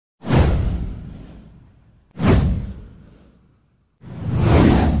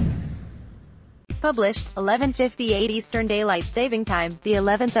Published, 11:58 Eastern Daylight Saving Time, the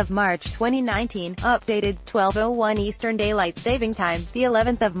 11th of March 2019. Updated, 12:01 Eastern Daylight Saving Time, the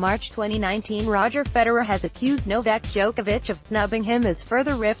 11th of March 2019. Roger Federer has accused Novak Djokovic of snubbing him as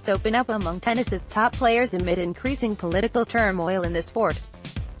further rifts open up among tennis's top players amid increasing political turmoil in the sport.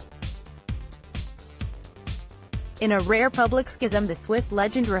 In a rare public schism, the Swiss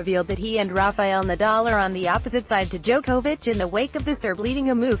legend revealed that he and Rafael Nadal are on the opposite side to Djokovic in the wake of the Serb leading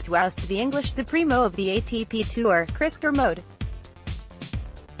a move to oust the English supremo of the ATP Tour, Kermode.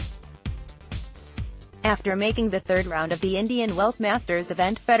 After making the third round of the Indian Wells Masters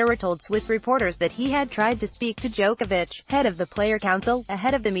event, Federer told Swiss reporters that he had tried to speak to Djokovic, head of the Player Council,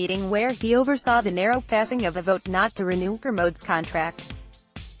 ahead of the meeting where he oversaw the narrow passing of a vote not to renew Kermode's contract.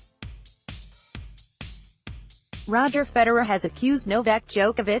 Roger Federer has accused Novak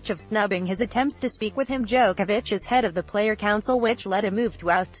Djokovic of snubbing his attempts to speak with him. Djokovic is head of the Player Council, which led a move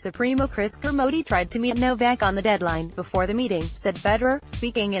to oust supremo Kermode. Tried to meet Novak on the deadline before the meeting, said Federer,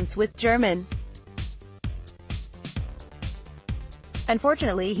 speaking in Swiss German.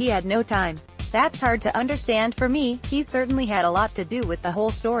 Unfortunately, he had no time. That's hard to understand for me. He certainly had a lot to do with the whole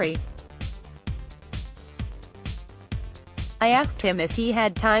story. I asked him if he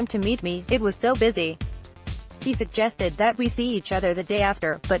had time to meet me. It was so busy. He suggested that we see each other the day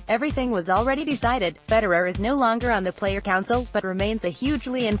after, but everything was already decided. Federer is no longer on the Player Council, but remains a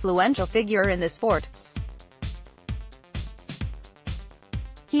hugely influential figure in the sport.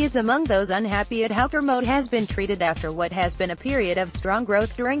 He is among those unhappy at how Kermode has been treated after what has been a period of strong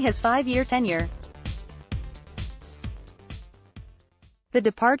growth during his 5-year tenure. The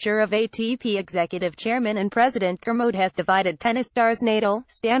departure of ATP executive chairman and president Kermode has divided tennis stars Nadal,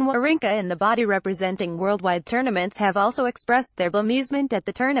 Stan Wawrinka and the body representing worldwide tournaments have also expressed their bemusement at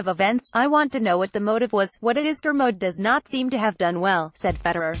the turn of events. I want to know what the motive was, what it is Kermode does not seem to have done well, said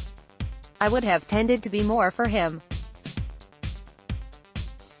Federer. I would have tended to be more for him.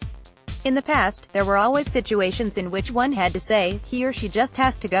 In the past, there were always situations in which one had to say, he or she just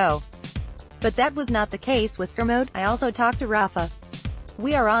has to go. But that was not the case with Kermode. I also talked to Rafa.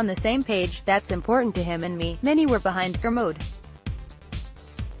 We are on the same page, that's important to him and me. Many were behind Kermode.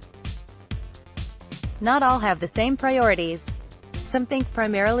 Not all have the same priorities. Some think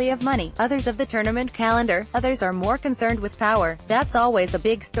primarily of money, others of the tournament calendar, others are more concerned with power. That's always a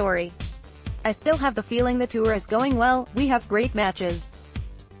big story. I still have the feeling the tour is going well, we have great matches.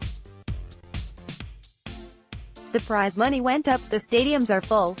 The prize money went up, the stadiums are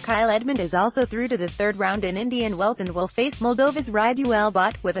full. Kyle Edmund is also through to the third round in Indian Wells and will face Moldova's Rafael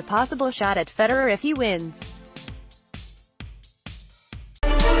Nadal, with a possible shot at Federer if he wins.